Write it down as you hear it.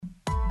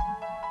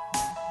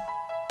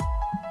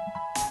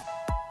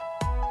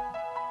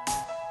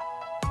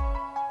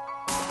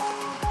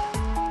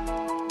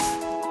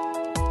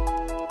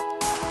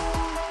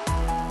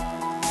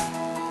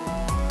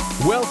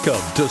Welcome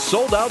to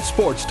Sold Out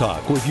Sports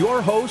Talk with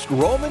your host,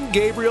 Roman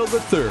Gabriel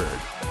III.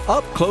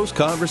 Up-close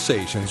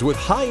conversations with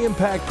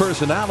high-impact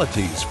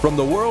personalities from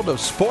the world of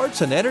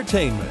sports and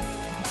entertainment.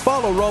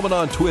 Follow Roman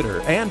on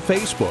Twitter and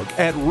Facebook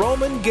at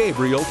Roman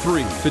Gabriel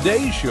 3.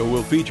 Today's show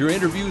will feature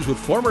interviews with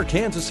former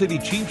Kansas City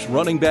Chiefs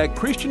running back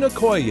Christian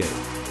Okoye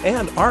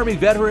and Army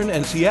veteran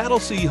and Seattle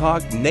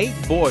Seahawk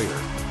Nate Boyer.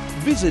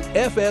 Visit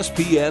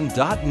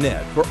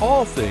FSPN.net for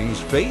all things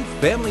faith,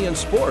 family, and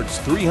sports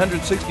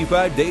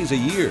 365 days a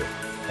year.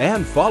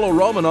 And follow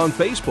Roman on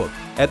Facebook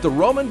at the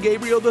Roman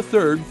Gabriel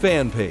III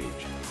fan page.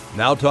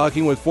 Now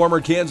talking with former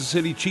Kansas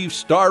City Chiefs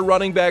star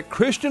running back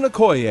Christian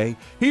Okoye,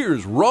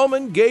 here's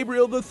Roman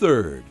Gabriel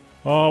III.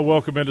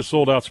 Welcome into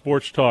Sold Out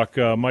Sports Talk.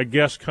 My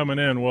guest coming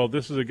in, well,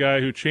 this is a guy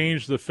who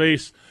changed the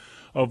face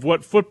of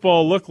what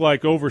football looked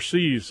like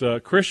overseas.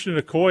 Christian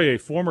Okoye,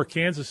 former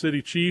Kansas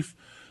City Chief,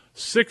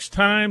 6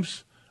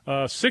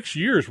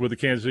 years with the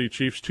Kansas City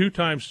Chiefs, 2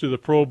 times to the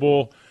Pro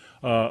Bowl,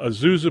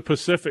 Azusa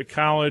Pacific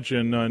College,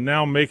 and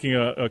now making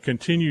a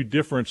continued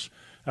difference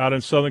out in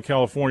Southern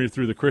California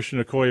through the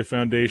Christian Okoye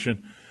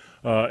Foundation,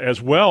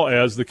 as well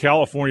as the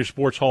California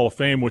Sports Hall of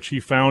Fame, which he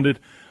founded.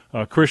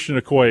 Christian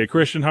Okoye.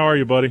 Christian, how are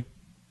you, buddy?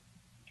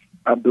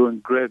 I'm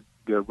doing great,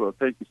 Gabriel.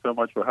 Thank you so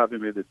much for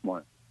having me this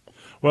morning.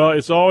 Well,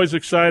 it's always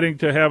exciting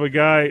to have a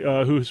guy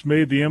who's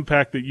made the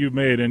impact that you've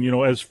made. And,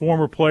 as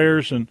former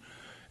players and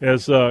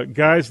as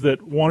guys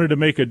that wanted to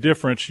make a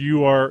difference,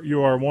 you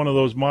are one of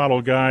those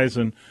model guys,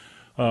 and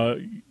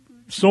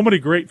so many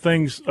great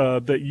things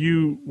that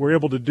you were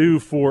able to do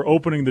for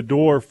opening the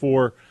door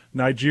for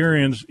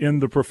Nigerians in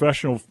the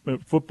professional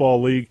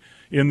football league,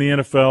 in the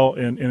NFL,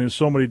 and in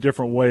so many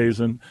different ways.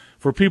 And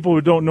for people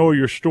who don't know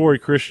your story,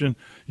 Christian,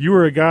 you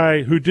were a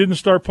guy who didn't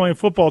start playing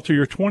football till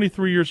you're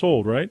 23 years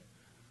old, right?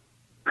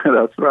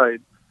 That's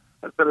right.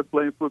 I started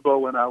playing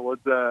football when I was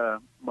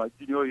my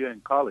junior year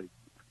in college.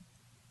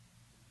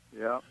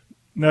 Yeah.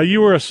 Now,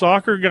 you were a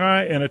soccer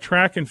guy and a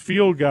track and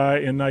field guy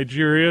in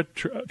Nigeria,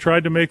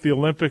 tried to make the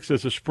Olympics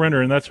as a sprinter,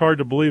 and that's hard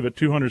to believe at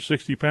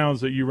 260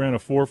 pounds that you ran a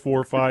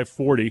 4.45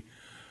 40.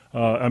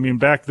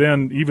 Back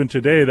then, even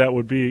today, that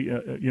would be,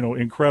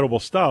 incredible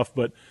stuff.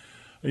 But,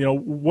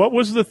 what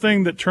was the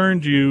thing that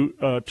turned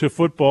you to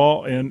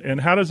football,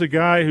 and how does a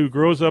guy who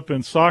grows up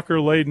in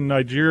soccer-laden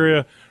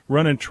Nigeria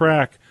running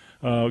track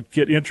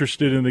get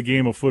interested in the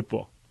game of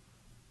football?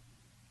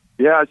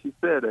 Yeah, as you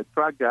said, a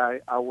track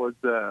guy, I was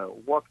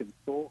working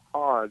so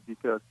hard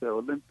because the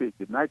Olympics,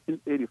 the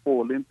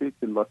 1984 Olympics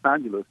in Los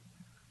Angeles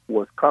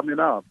was coming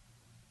up.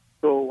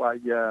 So I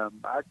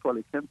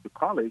actually came to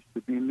college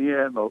to be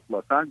near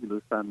Los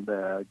Angeles and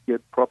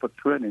get proper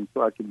training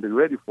so I can be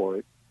ready for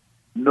it,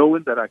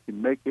 knowing that I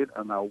can make it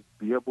and I'll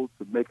be able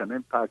to make an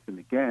impact in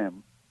the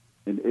game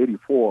in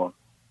 84.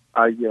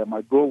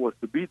 My goal was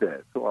to be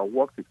there. So I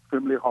worked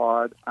extremely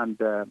hard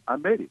and I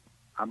made it.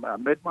 I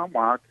made my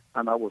mark,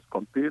 and I was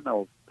competing. I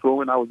was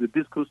throwing. I was a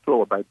discus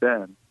thrower by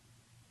then,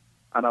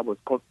 and I was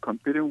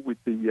competing with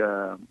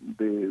the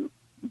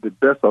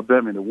best of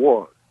them in the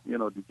world.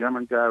 The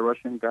German guy,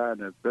 Russian guy,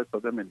 and the best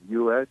of them in the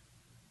U.S.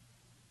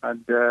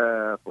 And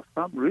for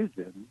some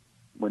reason,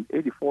 when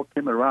 '84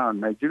 came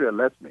around, Nigeria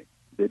left me.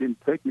 They didn't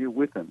take me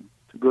with them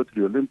to go to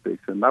the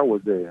Olympics, and that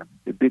was a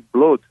big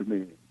blow to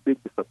me, big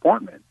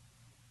disappointment.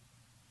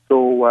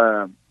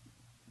 So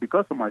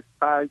because of my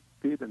size,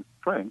 speed, and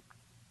strength,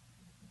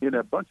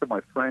 a bunch of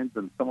my friends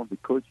and some of the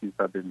coaches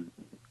have been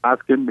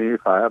asking me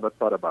if I ever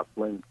thought about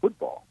playing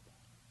football.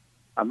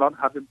 And not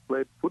having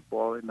played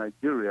football in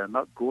Nigeria,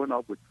 not growing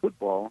up with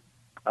football,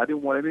 I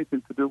didn't want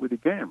anything to do with the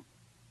game.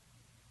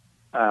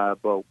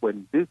 But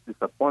when this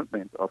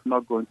disappointment of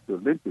not going to the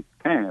Olympics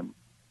came,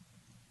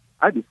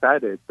 I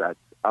decided that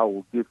I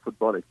will give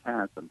football a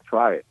chance and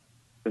try it,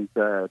 since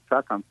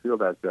track and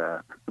field has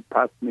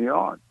passed me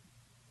on.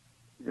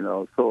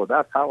 So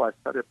that's how I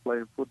started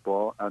playing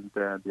football, and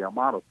the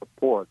amount of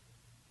support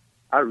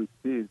I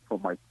received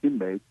from my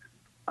teammates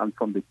and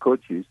from the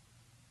coaches,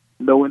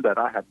 knowing that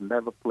I had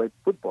never played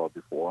football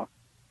before.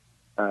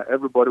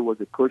 Everybody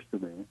was a coach to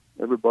me.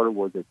 Everybody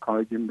was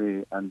encouraging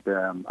me, and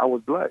I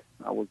was blessed.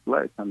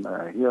 And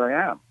here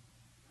I am.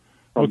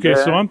 Okay,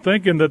 so I'm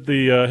thinking that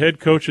the head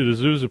coach at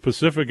Azusa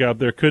Pacific out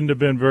there couldn't have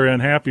been very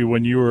unhappy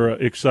when you were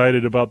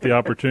excited about the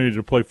opportunity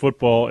to play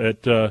football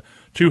at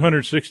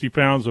 260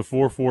 pounds of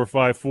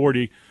 4.45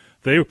 40.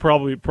 They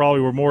probably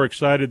were more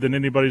excited than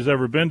anybody's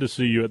ever been to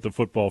see you at the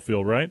football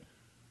field, right?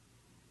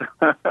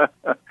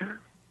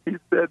 He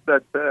said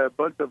that a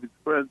bunch of his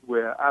friends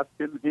were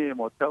asking him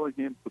or telling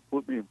him to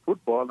put me in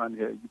football, and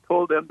he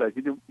told them that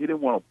he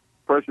didn't want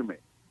to pressure me.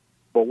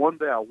 But one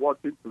day I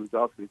walked into his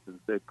office and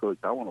said, "Coach,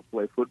 I want to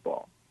play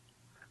football."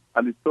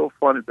 And it's so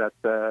funny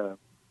that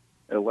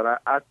when I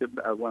asked him,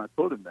 when I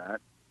told him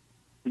that,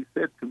 he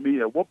said to me,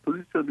 "What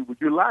position would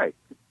you like?"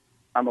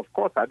 And of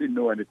course, I didn't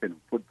know anything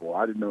in football.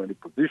 I didn't know any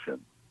position.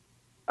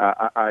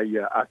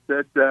 I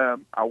said,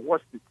 I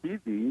watched the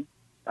TV,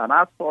 and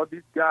I saw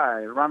this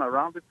guy run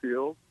around the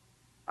field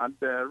and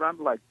ran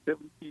like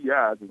 70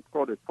 yards and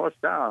scored a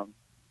touchdown.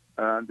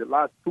 And the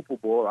last Super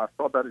Bowl, I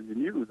saw that in the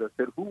news. I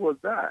said, "Who was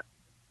that?"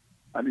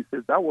 And he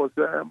said that was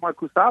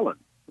Marcus Allen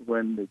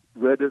when the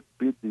Raiders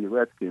beat the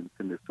Redskins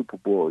in the Super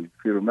Bowl, if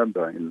you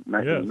remember, in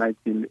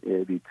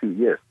 1982.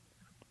 Yes.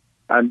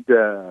 And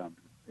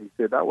he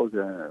said that was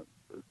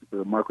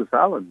Marcus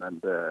Allen.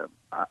 And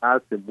I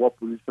asked him what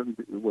position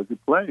was he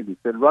playing. He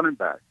said running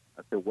back.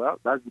 I said, well,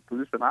 that's the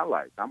position I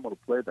like. I'm going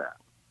to play that.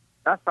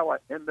 That's how I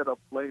ended up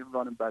playing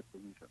running back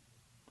position.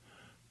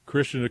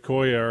 Christian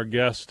Okoye, our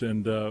guest,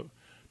 and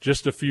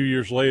just a few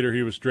years later,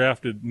 he was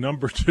drafted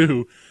number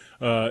 2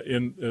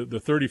 in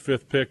the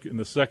 35th pick in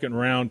the second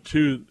round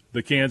to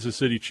the Kansas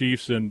City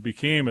Chiefs, and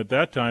became at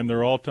that time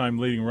their all-time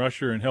leading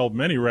rusher and held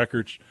many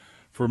records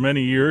for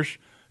many years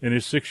in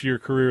his 6-year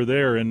career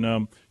there.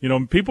 And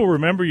people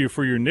remember you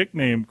for your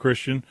nickname,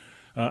 Christian.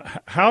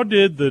 How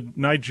did the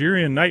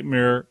Nigerian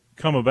Nightmare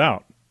come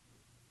about?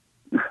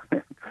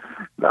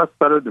 That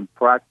started in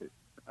practice.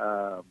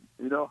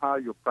 You know how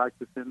you're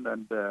practicing,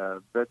 and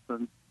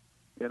veterans,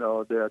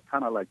 they're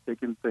kind of like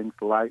taking things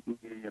lightly,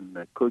 and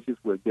the coaches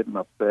were getting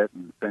upset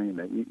and saying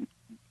that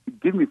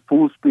give me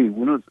full speed.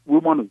 We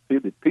want to see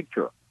the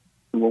picture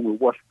when we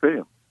watch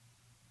film.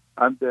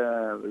 And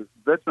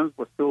veterans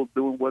were still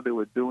doing what they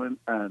were doing,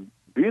 and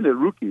being a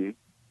rookie,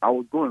 I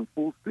was going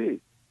full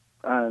speed.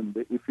 And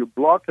if you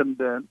block and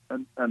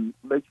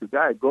let your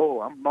guy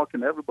go, I'm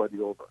knocking everybody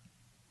over.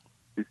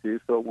 You see,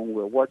 so when we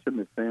were watching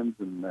the films,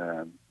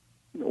 and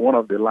one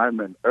of the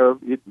linemen, Irv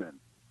Eatman,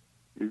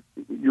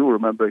 you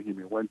remember him?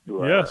 He went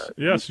to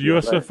yes,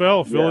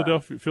 USFL,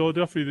 the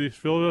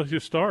Philadelphia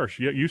Stars,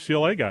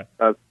 UCLA guy.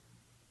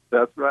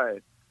 That's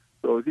right.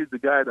 So he's the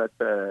guy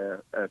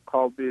that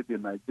called me the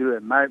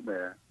Nigerian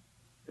Nightmare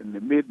in the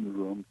meeting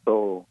room.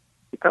 So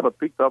he kind of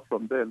picked up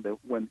from there.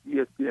 When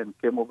ESPN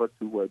came over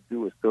to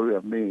do a story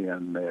of me,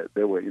 and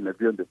they were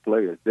interviewing the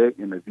players, they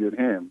interviewed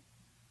him,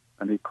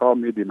 and he called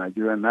me the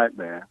Nigerian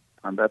Nightmare,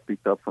 and that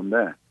picked up from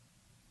there.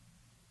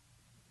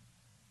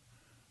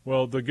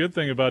 Well, the good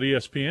thing about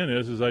ESPN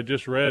is I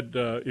just read,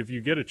 if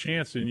you get a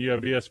chance and you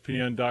have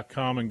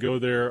ESPN.com and go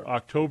there,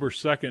 October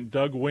 2nd,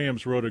 Doug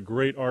Williams wrote a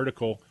great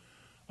article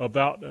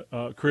about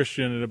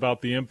Christian and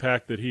about the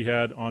impact that he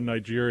had on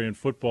Nigerian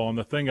football. And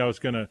the thing I was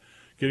getting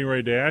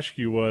ready to ask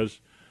you was,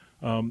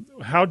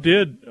 how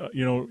did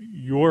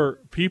your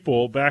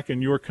people back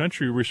in your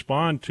country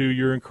respond to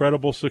your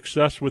incredible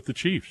success with the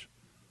Chiefs?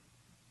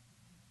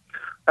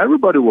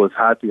 Everybody was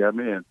happy. I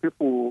mean,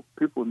 people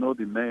know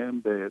the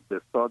name. They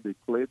saw the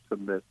clips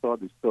and they saw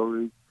the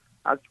stories.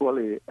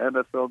 Actually,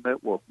 NFL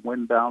Network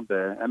went down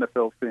there.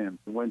 NFL Films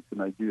went to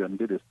Nigeria and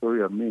did a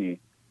story of me.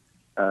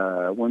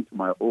 Went to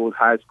my old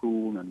high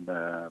school and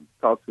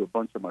talked to a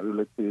bunch of my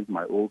relatives,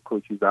 my old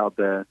coaches out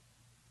there.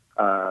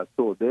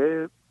 So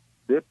they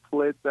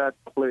played that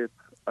clip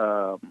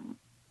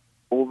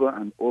over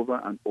and over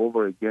and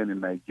over again in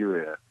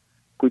Nigeria,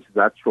 which is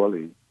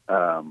actually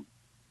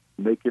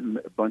making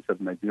a bunch of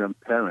Nigerian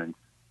parents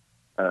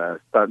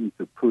starting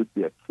to put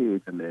their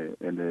kids in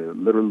the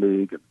Little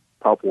League and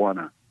Pop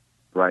Warner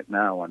right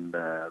now, and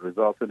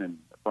resulting in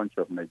a bunch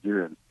of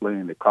Nigerians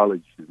playing the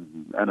college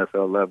and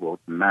NFL level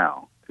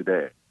now,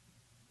 today.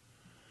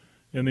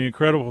 And the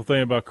incredible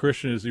thing about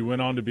Christian is he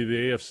went on to be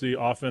the AFC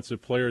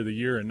Offensive Player of the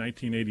Year in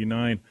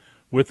 1989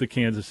 with the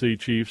Kansas City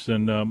Chiefs.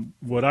 And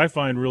what I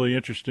find really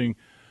interesting,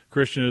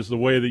 Christian, is the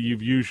way that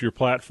you've used your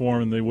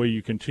platform and the way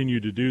you continue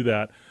to do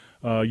that.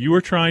 You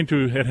were trying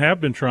to and have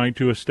been trying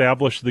to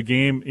establish the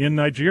game in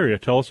Nigeria.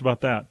 Tell us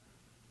about that.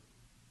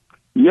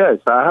 Yes,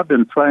 I have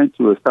been trying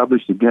to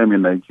establish the game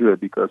in Nigeria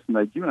because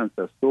Nigerians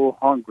are so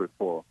hungry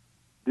for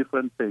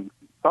different things.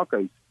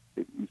 Soccer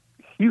is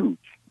huge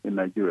in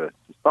Nigeria.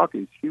 Soccer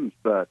is huge,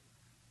 but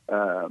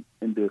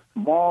in the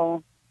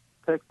small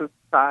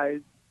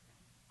Texas-sized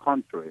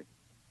country,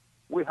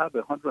 we have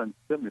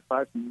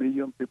 175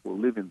 million people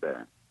living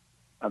there.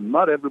 And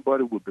not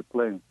everybody will be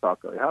playing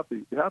soccer.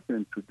 You have to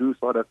introduce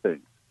other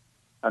things.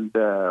 And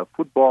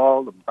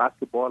football, and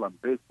basketball,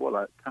 and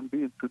baseball can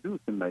be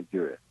introduced in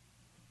Nigeria.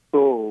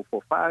 So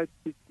for 5-6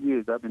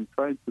 years, I've been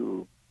trying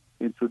to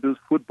introduce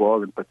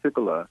football in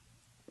particular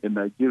in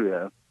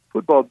Nigeria.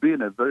 Football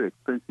being a very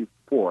expensive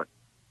sport,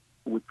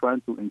 we're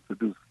trying to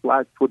introduce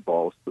flag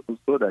football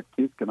so that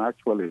kids can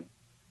actually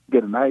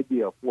get an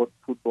idea of what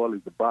football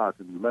is about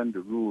and learn the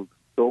rules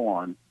and so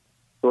on,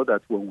 so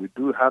that when we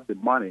do have the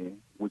money,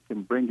 we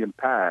can bring in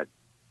pads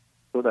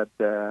so that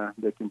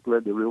they can play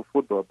the real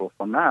football. But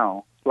for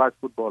now, flag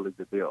football is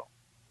the deal.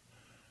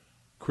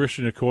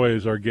 Christian Okoye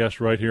is our guest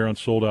right here on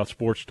Sold Out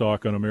Sports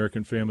Talk on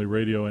American Family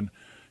Radio. And,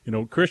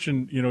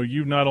 Christian,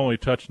 you've not only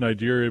touched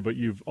Nigeria, but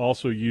you've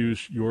also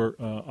used your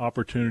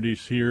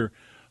opportunities here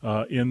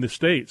in the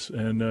States.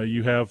 And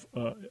you have,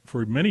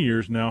 for many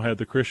years now, had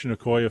the Christian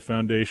Okoye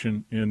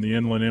Foundation in the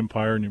Inland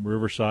Empire in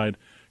Riverside,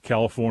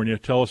 California.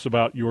 Tell us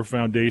about your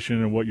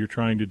foundation and what you're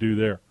trying to do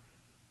there.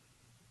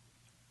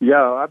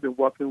 Yeah, I've been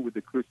working with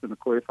the Christian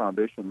Okoye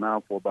Foundation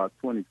now for about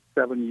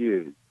 27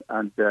 years.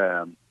 And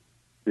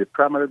the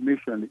primary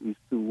mission is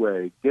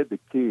to get the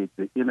kids,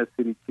 the inner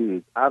city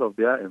kids, out of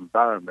their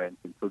environment,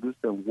 introduce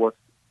them what's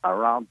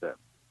around them.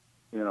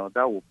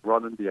 That will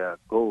broaden their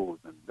goals,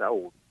 and that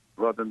will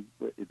broaden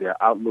their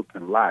outlook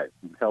in life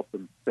and help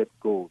them set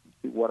goals and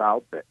see what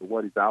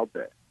is out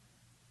there.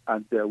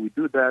 And we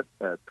do that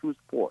through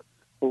sports,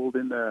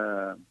 hosting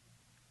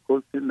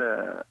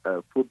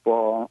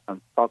football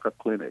and soccer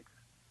clinics.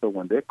 So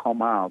when they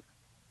come out,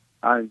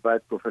 I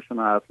invite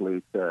professional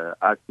athletes,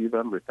 active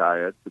and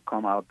retired, to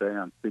come out there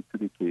and speak to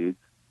the kids,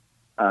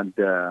 and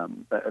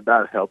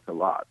that helps a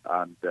lot.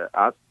 And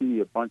I see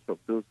a bunch of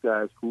those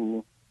guys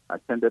who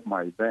attended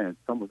my event.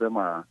 Some of them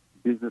are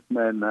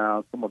businessmen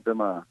now. Some of them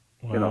are,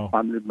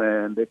 family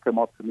men. They come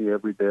up to me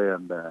every day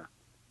and,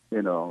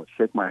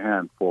 shake my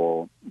hand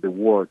for the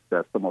words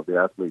that some of the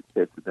athletes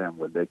said to them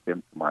when they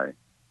came to my,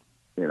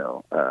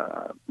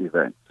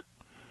 events.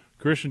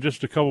 Christian,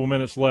 just a couple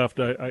minutes left.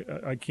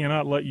 I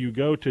cannot let you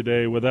go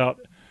today without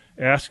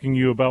asking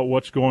you about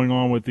what's going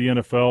on with the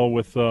NFL,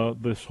 with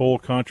this whole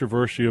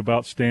controversy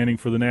about standing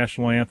for the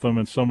national anthem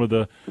and some of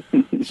the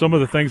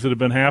things that have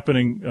been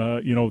happening,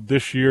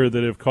 this year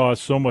that have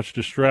caused so much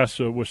distress,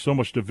 with so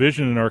much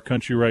division in our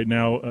country right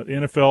now.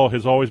 NFL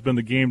has always been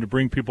the game to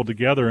bring people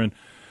together, and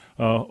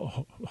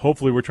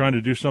hopefully we're trying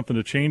to do something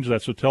to change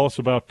that. So tell us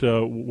about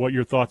what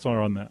your thoughts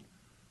are on that.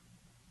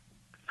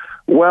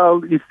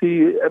 Well, you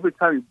see, every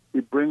time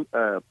you bring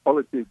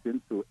politics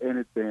into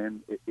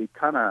anything, it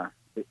kind of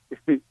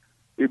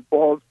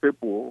involves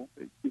people.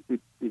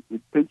 It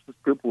pinches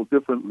people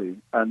differently,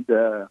 and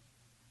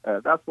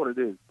that's what it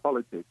is,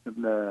 politics.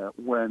 And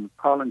when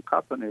Colin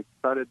Kaepernick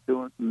started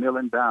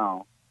kneeling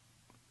down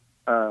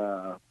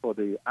for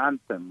the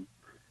anthem,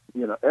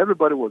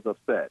 everybody was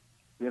upset.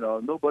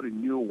 Nobody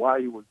knew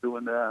why he was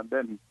doing that, and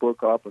then he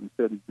spoke up and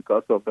said it's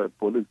because of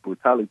police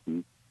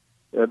brutality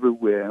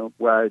everywhere,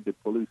 why the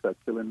police are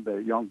killing the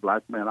young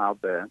black men out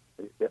there.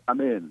 I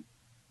mean,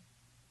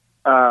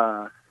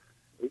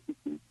 if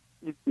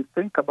you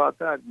think about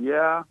that,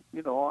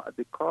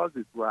 the cause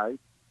is right.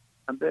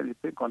 And then you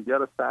think on the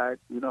other side,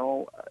 you're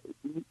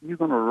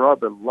going to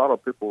rub a lot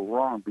of people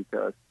wrong,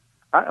 because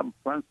I am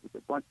friends with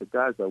a bunch of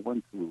guys that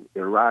went to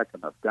Iraq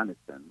and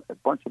Afghanistan. A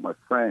bunch of my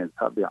friends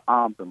have their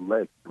arms and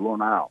legs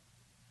blown out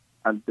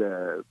and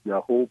their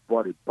whole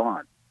body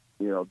burned.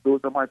 Those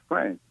are my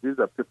friends. These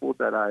are people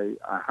that I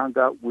hang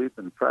out with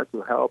and try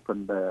to help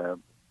and,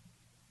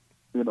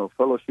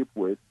 fellowship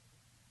with.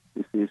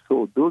 You see,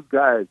 so those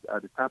guys are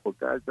the type of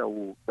guys that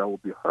will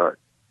be hurt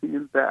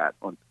seeing that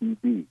on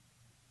TV.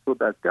 So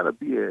there's got to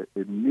be a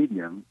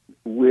medium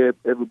where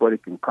everybody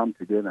can come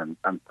together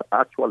and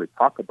actually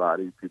talk about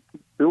it. If you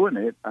keep doing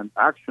it and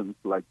actions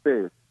like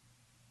this,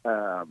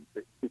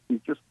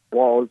 it just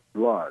boils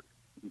blood.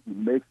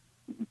 It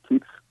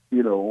keeps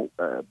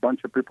a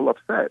bunch of people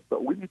upset.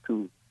 But we need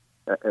to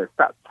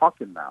start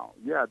talking now.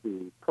 Yeah,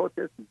 the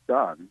protest is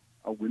done,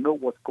 and we know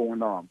what's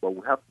going on, but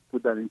we have to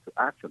put that into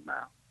action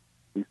now.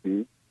 You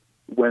see,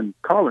 when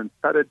Colin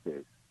started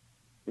this,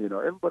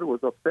 everybody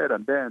was upset,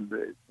 and then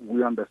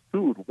we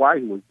understood why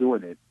he was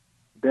doing it.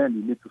 Then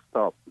you need to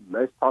stop.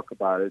 Let's talk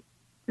about it,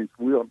 since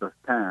we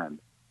understand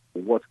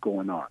what's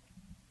going on.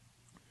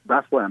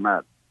 That's where I'm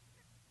at.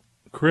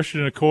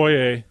 Christian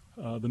Okoye,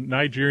 the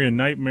Nigerian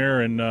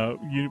Nightmare, and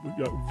you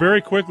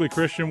very quickly,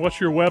 Christian, what's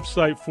your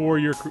website for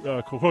your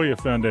Okoye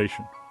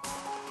Foundation?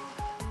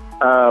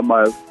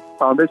 My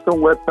foundation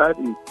website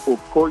is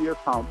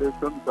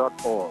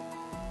okoyefoundation.org.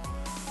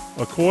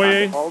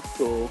 Okoye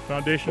also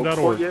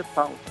Foundation.org.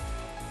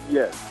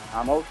 Yes,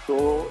 and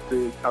also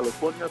the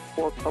California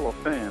Sports Hall of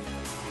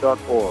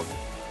Fame.org.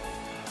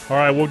 All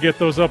right, we'll get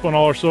those up on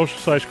all our social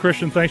sites.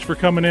 Christian, thanks for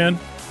coming in.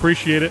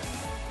 Appreciate it.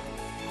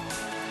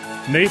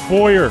 Nate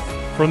Boyer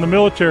from the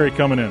military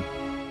coming in.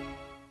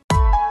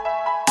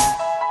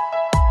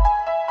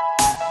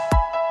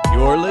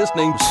 You're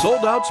listening to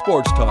Sold Out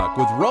Sports Talk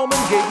with Roman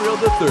Gabriel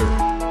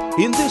III.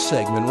 In this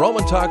segment,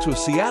 Roman talks with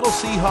Seattle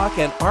Seahawk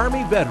and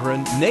Army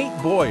veteran Nate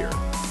Boyer.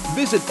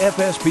 Visit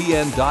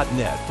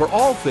FSPN.net for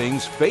all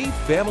things faith,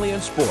 family,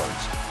 and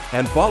sports.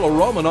 And follow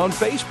Roman on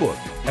Facebook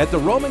at the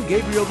Roman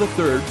Gabriel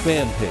III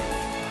fan page.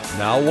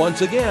 Now,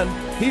 once again,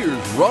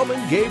 here's Roman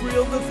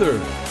Gabriel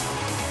III.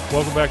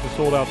 Welcome back to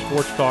Sold Out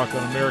Sports Talk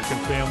on American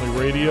Family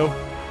Radio.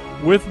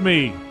 With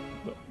me,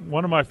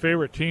 one of my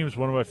favorite teams,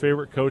 one of my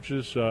favorite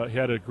coaches. He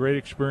had a great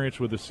experience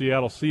with the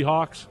Seattle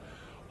Seahawks.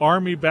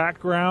 Army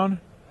background.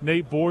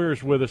 Nate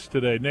Boyer's with us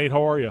today. Nate,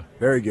 how are you?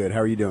 Very good.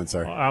 How are you doing,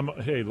 sir?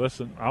 Hey,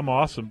 listen, I'm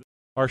awesome.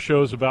 Our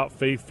show's about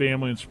faith,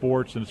 family, and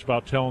sports, and it's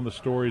about telling the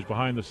stories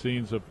behind the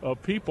scenes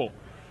of people.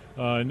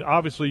 And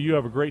obviously you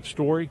have a great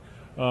story.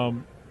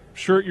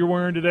 Shirt you're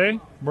wearing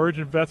today,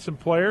 Emerging Vets and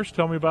Players.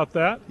 Tell me about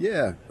that.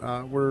 Yeah,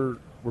 we're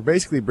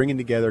basically bringing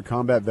together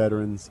combat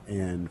veterans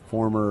and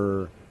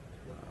former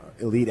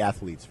elite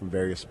athletes from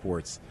various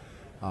sports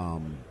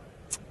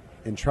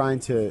and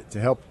trying to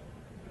help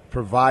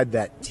provide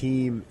that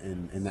team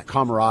and that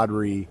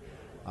camaraderie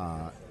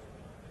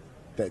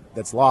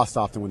that's lost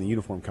often when the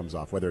uniform comes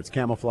off, whether it's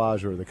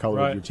camouflage or the color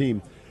of your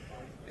team,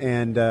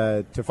 and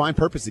to find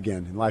purpose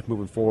again in life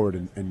moving forward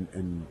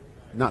and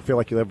not feel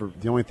like the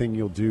only thing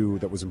you'll do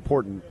that was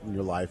important in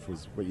your life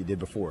was what you did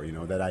before.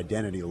 That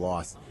identity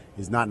loss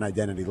is not an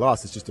identity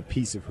loss. It's just a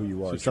piece of who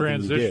you are. It's a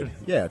transition.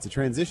 Yeah, it's a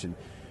transition.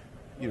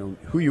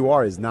 who you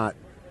are is not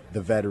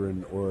the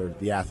veteran or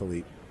the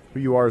athlete. Who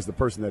you are is the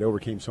person that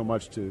overcame so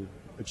much to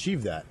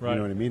achieve that. Right. You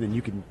know what I mean? And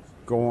you can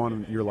go on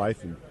in your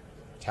life and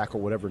tackle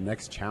whatever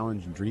next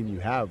challenge and dream you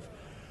have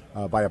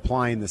by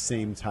applying the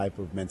same type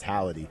of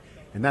mentality.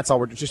 And that's all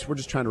we're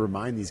just trying to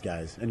remind these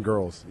guys and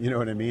girls, you know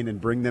what I mean, and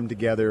bring them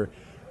together.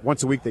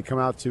 Once a week they come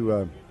out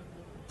to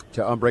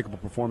Unbreakable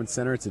Performance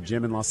Center. It's a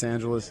gym in Los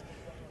Angeles.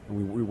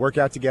 And we work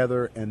out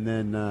together, and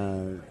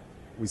then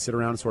we sit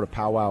around and sort of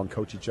powwow and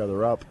coach each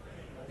other up.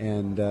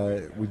 And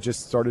we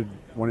just started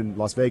one in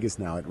Las Vegas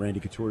now at Randy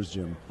Couture's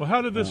gym. Well,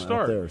 how did this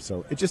start? There.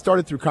 So it just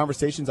started through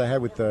conversations I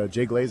had with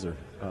Jay Glazer.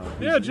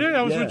 Yeah, Jay.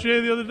 I was with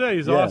Jay the other day.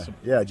 He's awesome.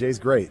 Yeah, Jay's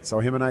great. So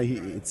him and I,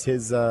 it's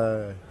his.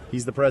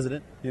 He's the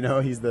president.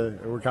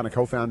 We're kind of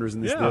co-founders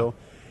in this deal.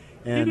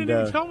 And, he didn't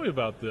even tell me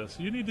about this.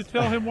 You need to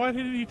tell him, why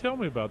didn't he tell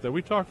me about that?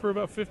 We talked for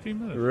about 15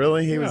 minutes.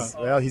 Really?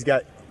 Jay's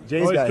got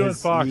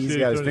his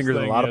fingers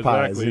in a lot of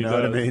pies, exactly. You know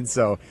what I mean?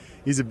 So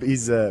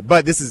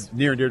but this is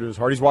near and dear to his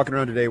heart. He's walking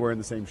around today wearing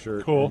the same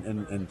shirt. Cool.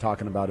 And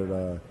talking about it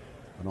on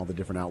all the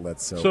different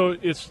outlets. So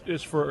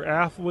it's for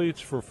athletes,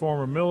 for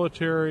former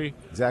military.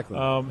 Exactly.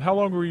 How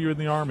long were you in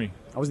the Army?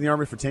 I was in the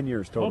Army for 10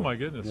 years total. Oh my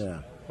goodness.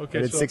 Yeah. Okay.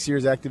 I did 6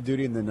 years active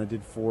duty, and then I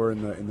did 4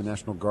 in the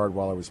National Guard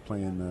while I was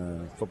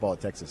playing football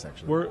at Texas.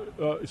 Actually.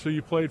 So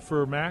you played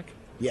for Mac?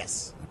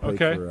 Yes. I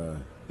played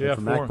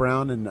for Mac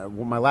Brown, and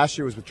my last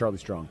year was with Charlie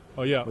Strong.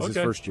 Oh yeah. It was his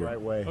first year.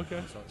 Right way.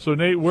 Okay. So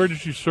Nate, where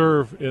did you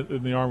serve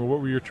in the Army? What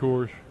were your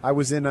tours? I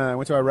was I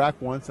went to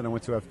Iraq once, and I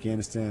went to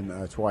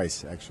Afghanistan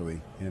twice,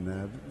 actually, and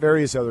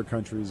various other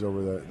countries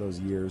over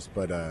those years.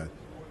 But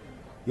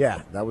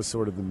yeah, that was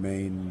sort of the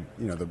main,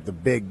 the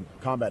big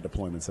combat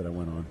deployments that I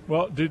went on.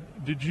 Well,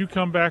 did you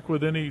come back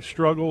with any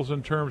struggles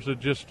in terms of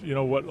just,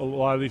 what a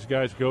lot of these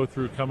guys go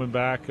through coming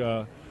back,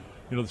 the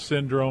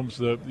syndromes,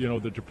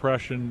 the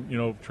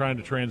depression, trying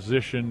to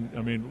transition?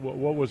 I mean,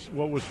 what was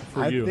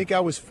for you? I think I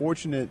was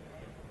fortunate.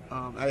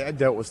 I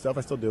dealt with stuff.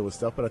 I still deal with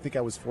stuff, but I think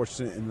I was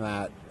fortunate in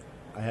that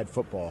I had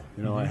football.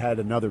 I had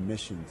another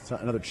mission,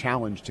 another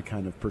challenge to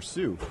kind of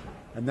pursue,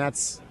 and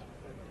that's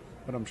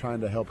what I'm trying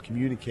to help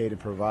communicate and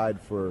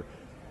provide for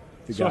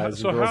the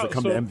guys and girls that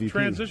come to MVP.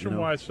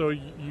 Transition-wise, so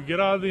you get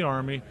out of the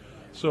Army.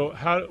 So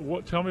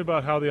tell me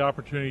about how the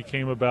opportunity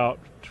came about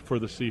for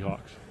the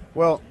Seahawks.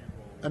 Well,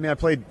 I mean, I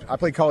played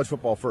college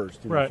football first,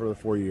 right, for the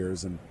 4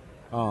 years, and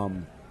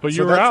but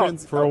you were out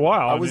for a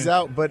while. I was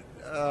out, but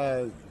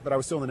I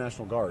was still in the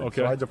National Guard. Okay.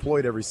 So I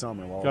deployed every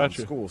summer while I was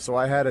in school. So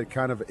I had a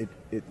kind of it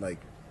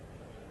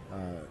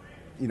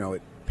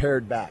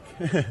paired back.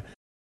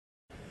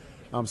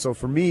 So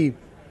for me,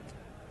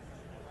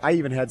 I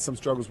even had some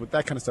struggles with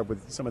that kind of stuff,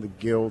 with some of the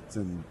guilt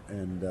and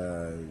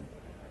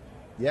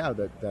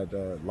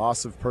that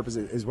loss of purpose.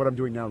 Is what I'm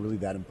doing now really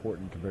that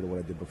important compared to what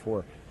I did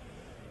before?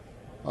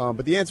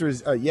 But the answer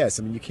is yes.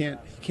 I mean, you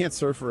can't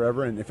serve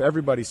forever, and if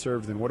everybody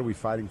served, then what are we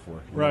fighting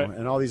for? Right.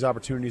 And all these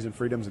opportunities and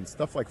freedoms and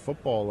stuff like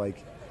football,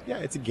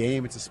 it's a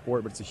game, it's a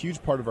sport, but it's a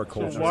huge part of our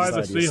culture. So why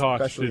society, the Seahawks?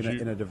 Especially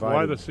in a divided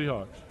why the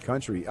Seahawks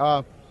country?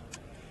 I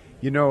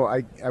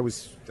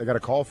got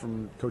a call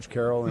from Coach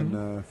Carroll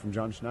and from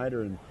John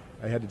Schneider, and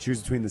I had to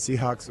choose between the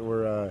Seahawks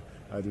or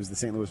there was the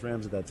St. Louis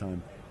Rams at that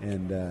time,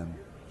 and the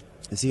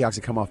Seahawks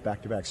had come off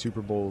back-to-back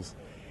Super Bowls,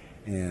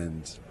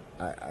 and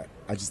I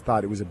just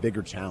thought it was a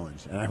bigger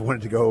challenge, and I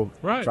wanted to go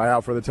try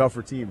out for the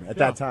tougher team at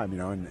that time,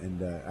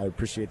 and I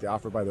appreciate the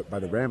offer by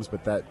the Rams,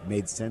 but that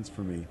made sense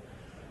for me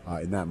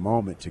in that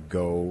moment to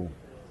go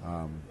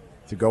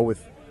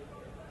with.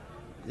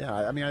 Yeah,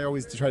 I mean, I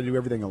always try to do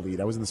everything elite.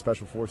 I was in the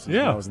Special Forces when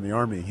I was in the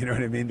Army, you know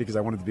what I mean, because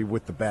I wanted to be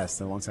with the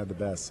best and alongside the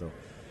best. So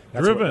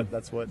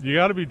that's what you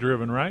got to be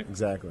driven, right?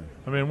 Exactly.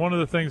 I mean, one of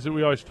the things that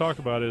we always talk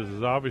about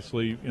is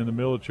obviously in the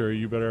military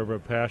you better have a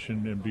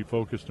passion and be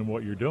focused on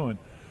what you're doing,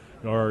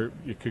 or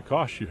it could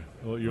cost you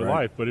your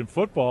life. But in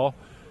football,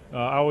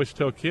 I always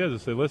tell kids, I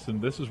say,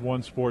 listen, this is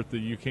one sport that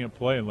you can't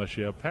play unless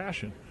you have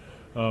passion.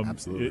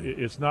 Absolutely.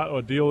 It's not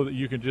a deal that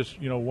you can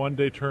just, one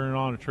day turn it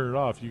on and turn it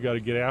off. You got to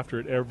get after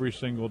it every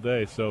single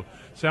day. So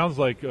sounds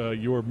like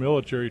your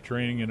military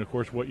training and, of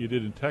course, what you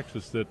did in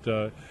Texas,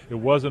 that it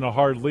wasn't a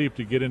hard leap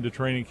to get into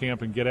training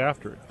camp and get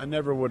after it. I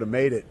never would have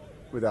made it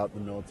without the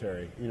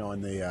military,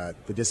 and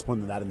the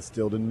discipline that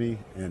instilled in me,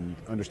 and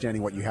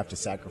understanding what you have to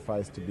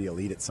sacrifice to be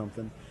elite at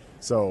something.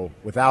 So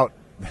without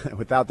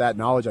that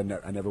knowledge, I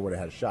never would have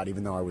had a shot,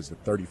 even though I was a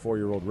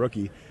 34-year-old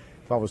rookie.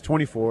 If I was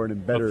 24 and in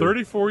better, a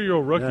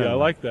 34-year-old rookie, I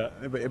like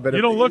that. But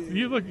you look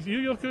like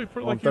you're in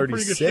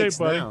pretty good shape,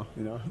 buddy.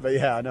 Now, But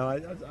yeah, no,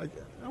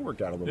 I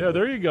worked out a little bit. Yeah,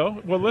 there you go.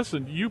 Well,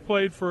 listen, you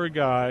played for a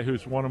guy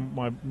who's one of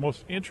my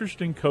most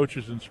interesting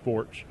coaches in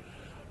sports,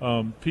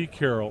 Pete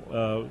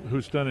Carroll,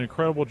 who's done an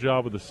incredible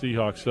job with the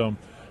Seahawks.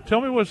 Tell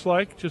me what it's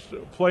like just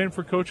playing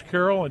for Coach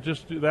Carroll and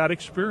just that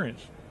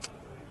experience.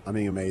 I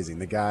mean, amazing.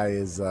 The guy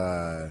is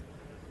the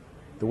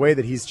way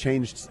that he's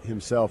changed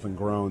himself and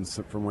grown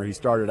from where he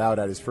started out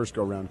at his first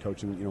go-around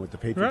coaching, with the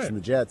Patriots and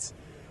the Jets,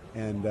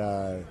 and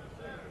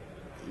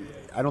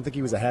I don't think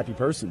he was a happy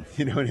person.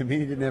 You know what I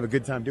mean? He didn't have a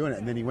good time doing it.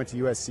 And then he went to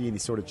USC and he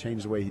sort of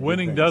changed the way he did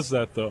Winning things. does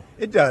that, though.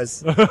 It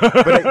does.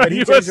 But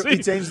he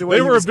changed the way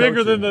they he were was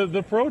bigger coaching. than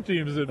the pro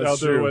teams out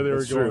That's there the true. way they were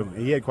That's going.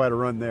 true. He had quite a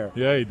run there.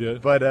 Yeah, he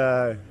did. But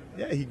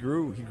yeah, he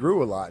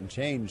grew a lot and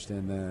changed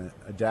and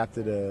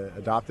adopted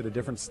a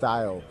different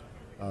style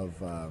of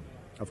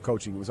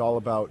coaching. It was all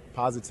about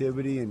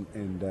positivity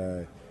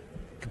and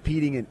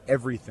competing in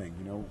everything.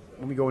 You know,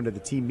 when we go into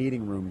the team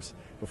meeting rooms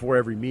before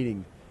every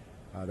meeting,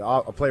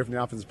 a player from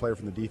the offense, a player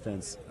from the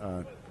defense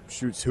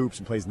shoots hoops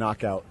and plays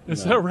knockout.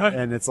 Is that right?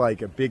 And it's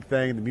like a big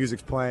thing. And the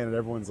music's playing, and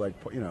everyone's like,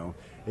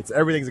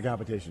 everything's a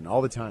competition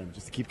all the time,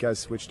 just to keep guys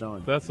switched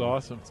on. That's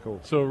awesome. It's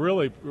cool. So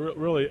really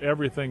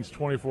everything's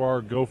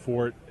 24-hour. Go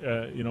for it.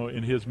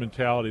 In his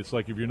mentality, it's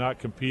like if you're not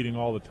competing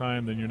all the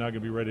time, then you're not going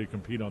to be ready to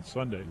compete on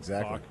Sunday.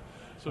 Exactly.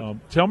 So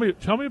tell me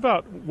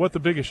about what the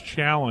biggest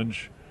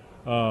challenge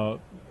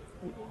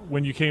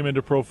when you came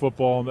into pro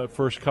football in that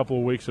first couple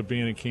of weeks of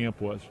being in camp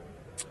was.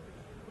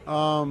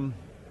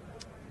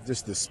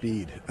 Just the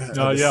speed.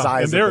 Yeah,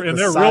 size and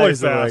they're size really of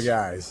fast. the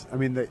guys. I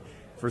mean,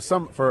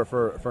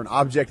 for an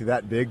object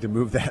that big to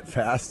move that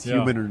fast,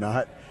 human or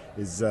not,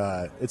 is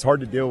it's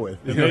hard to deal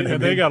with.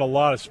 They got a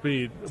lot of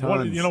speed.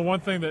 Tons. One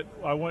thing that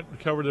I went and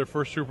covered their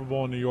first Super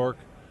Bowl in New York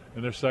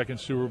and their second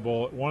Super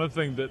Bowl. One of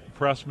the things that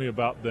impressed me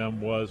about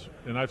them was,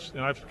 and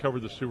I've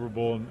covered the Super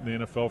Bowl in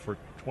the NFL for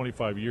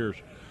 25 years.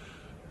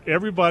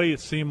 Everybody, it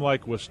seemed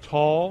like, was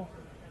tall,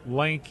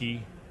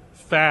 lanky,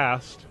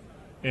 fast,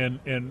 and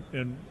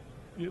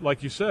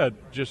like you said,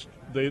 just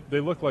they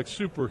look like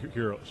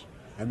superheroes.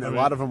 And a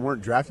lot of them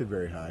weren't drafted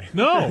very high.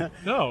 No.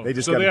 They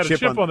just so got they a had a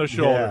chip on their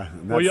shoulder.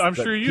 Yeah, well, I'm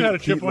sure you had a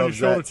chip on your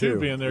shoulder too,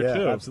 being there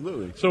too.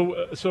 Absolutely.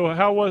 So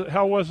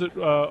how was it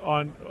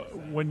on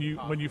when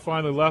you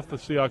finally left the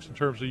Seahawks in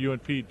terms of you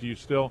and Pete? Do you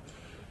still?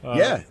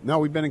 No,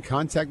 we've been in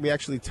contact. We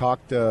actually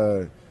talked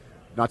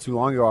not too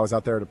long ago. I was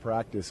out there at a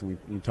practice, and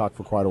we talked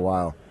for quite a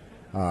while.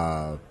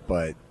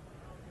 But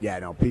yeah,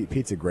 no,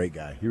 Pete's a great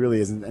guy. He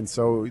really is, and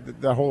so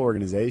the whole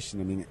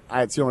organization. I mean,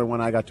 it's the only one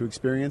I got to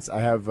experience.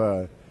 I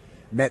have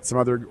met some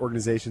other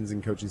organizations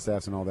and coaching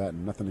staffs and all that,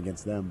 and nothing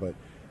against them, but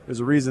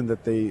there's a reason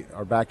that they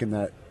are back in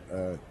that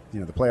the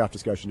playoff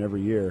discussion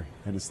every year,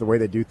 and it's the way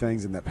they do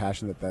things and that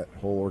passion that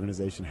whole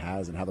organization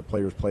has and how the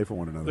players play for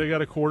one another. They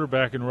got a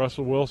quarterback in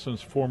Russell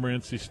Wilson's former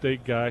NC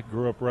State guy,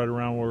 grew up right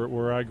around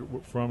where I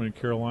grew from in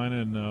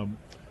Carolina, and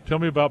tell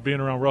me about being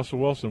around Russell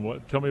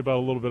Wilson. Tell me about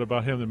a little bit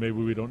about him that maybe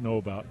we don't know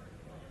about.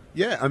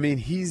 Yeah, I mean,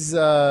 he's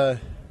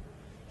obviously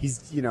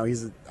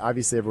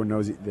everyone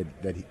knows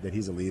that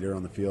he's a leader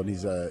on the field.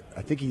 And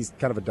I think he's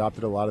kind of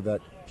adopted a lot of that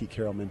Pete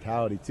Carroll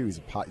mentality too. He's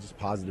just a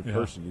positive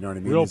person. You know what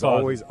I mean? Real he's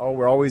positive.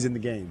 we're always in the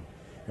game.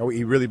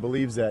 He really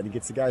believes that, and he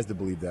gets the guys to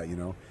believe that.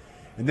 And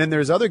then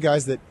there's other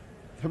guys that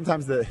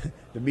sometimes the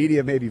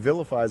media maybe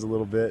vilifies a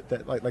little bit,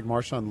 that like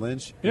Marshawn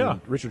Lynch and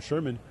Richard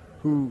Sherman,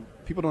 who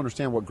people don't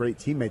understand what great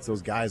teammates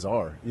those guys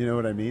are. You know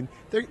what I mean?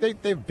 They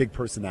have big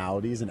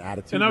personalities and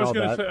attitude. And I was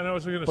going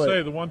to But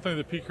say the one thing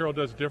that Pete Carroll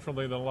does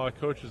differently than a lot of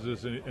coaches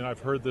is, and I've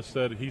heard this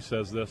said, he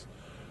says this: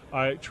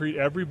 I treat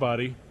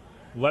everybody,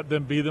 let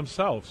them be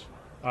themselves.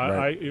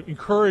 I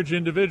encourage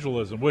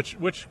individualism,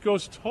 which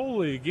goes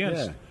totally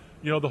against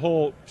the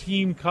whole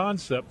team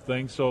concept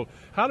thing. So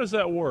how does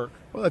that work?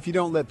 Well, if you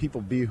don't let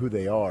people be who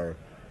they are,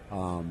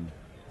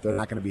 they're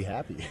not going to be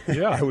happy.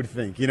 Yeah, I would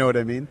think. You know what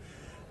I mean?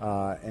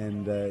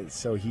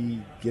 So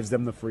he gives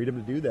them the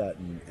freedom to do that,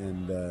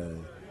 and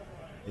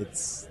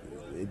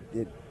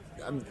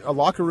a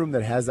locker room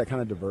that has that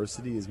kind of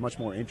diversity is much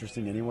more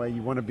interesting anyway.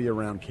 You want to be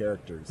around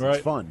characters. Right.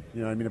 It's fun,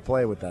 to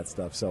play with that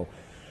stuff. So,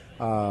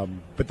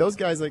 but those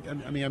guys, I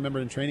remember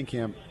in training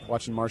camp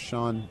watching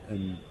Marshawn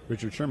and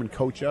Richard Sherman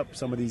coach up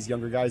some of these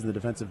younger guys in the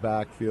defensive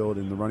backfield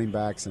and the running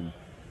backs, and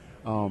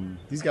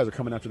these guys are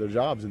coming after their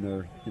jobs and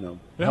they're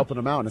helping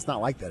them out, and it's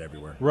not like that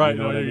everywhere. Right.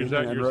 You know You're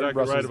exactly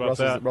right about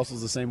that.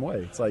 Russell's the same way.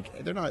 It's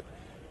like they're not.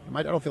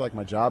 I don't feel like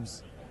my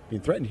job's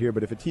being threatened here,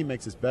 but if a team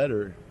makes us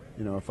better,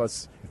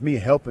 if me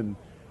helping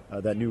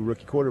that new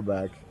rookie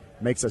quarterback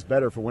makes us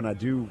better for when I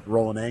do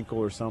roll an ankle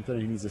or something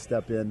and he needs to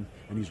step in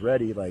and he's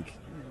ready,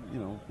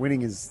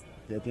 winning is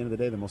at the end of the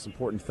day the most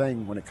important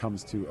thing when it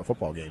comes to a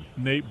football game.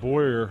 Nate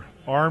Boyer,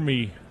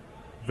 Army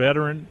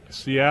veteran,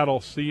 Seattle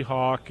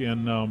Seahawk,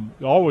 and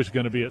always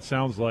going to be, it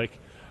sounds like.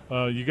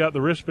 You got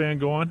the wristband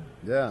going?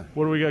 Yeah.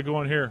 What do we got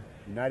going here?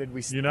 United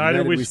we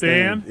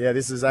stand. Yeah,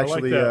 this is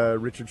actually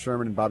Richard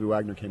Sherman and Bobby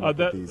Wagner came up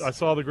with these. I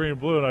saw the green and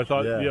blue, and I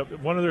thought,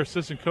 one of their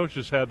assistant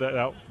coaches had that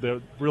out.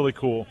 They're really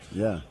cool.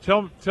 Yeah.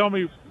 Tell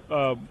me,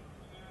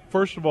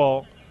 first of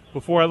all,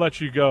 before I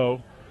let you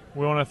go,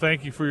 we want to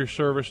thank you for your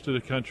service to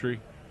the country.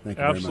 Thank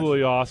you Absolutely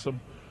very much.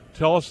 Awesome.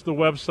 Tell us the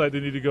website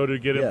they need to go to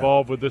get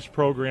involved with this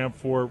program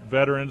for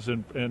veterans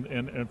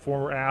and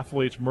former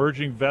athletes.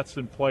 Merging Vets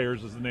and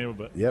Players is the name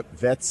of it. Yep,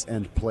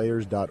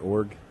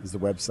 vetsandplayers.org is the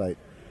website.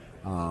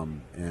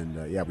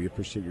 We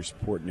appreciate your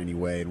support in any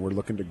way, and we're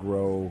looking to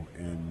grow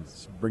and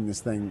bring this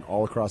thing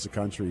all across the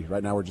country.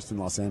 Right now we're just in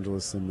Los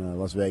Angeles and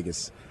Las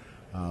Vegas,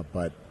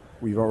 but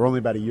we're only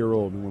about a year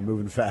old and we're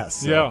moving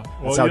fast. So yeah,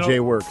 that's how Jay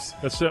works.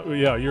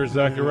 Yeah, you're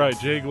exactly right.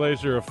 Jay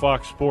Glazer of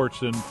Fox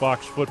Sports and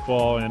Fox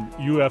Football and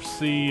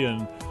UFC,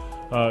 and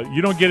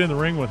you don't get in the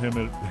ring with him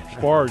at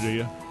spar, do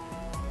you?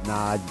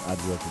 Nah,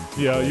 I'd rip him.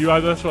 Yeah,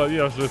 that's what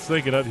I was just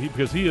thinking of,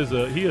 because he is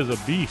a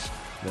beast.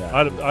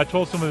 Yeah. I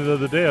told somebody the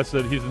other day, I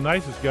said he's the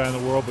nicest guy in the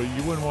world, but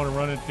you wouldn't want to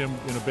run into him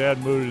in a bad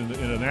mood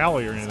in an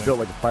alley or anything. It's built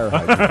like a fire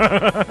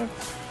hydrant.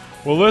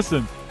 Well,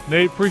 listen,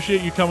 Nate,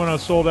 appreciate you coming on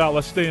Sold Out.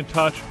 Let's stay in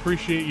touch.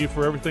 Appreciate you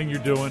for everything you're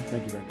doing.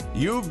 Thank you very much.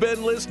 You've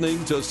been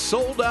listening to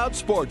Sold Out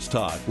Sports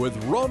Talk with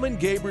Roman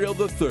Gabriel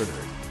III.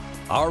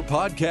 Our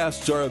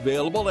podcasts are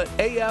available at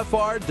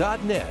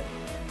afr.net.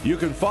 You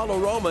can follow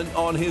Roman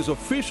on his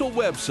official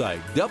website,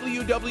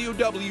 www.fspn.net,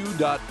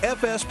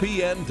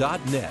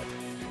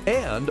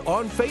 and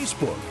on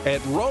Facebook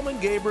at Roman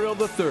Gabriel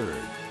III.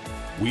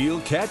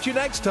 We'll catch you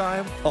next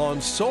time on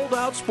Sold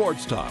Out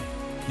Sports Talk,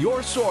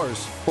 your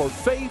source for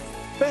faith,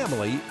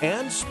 family,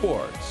 and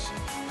sports.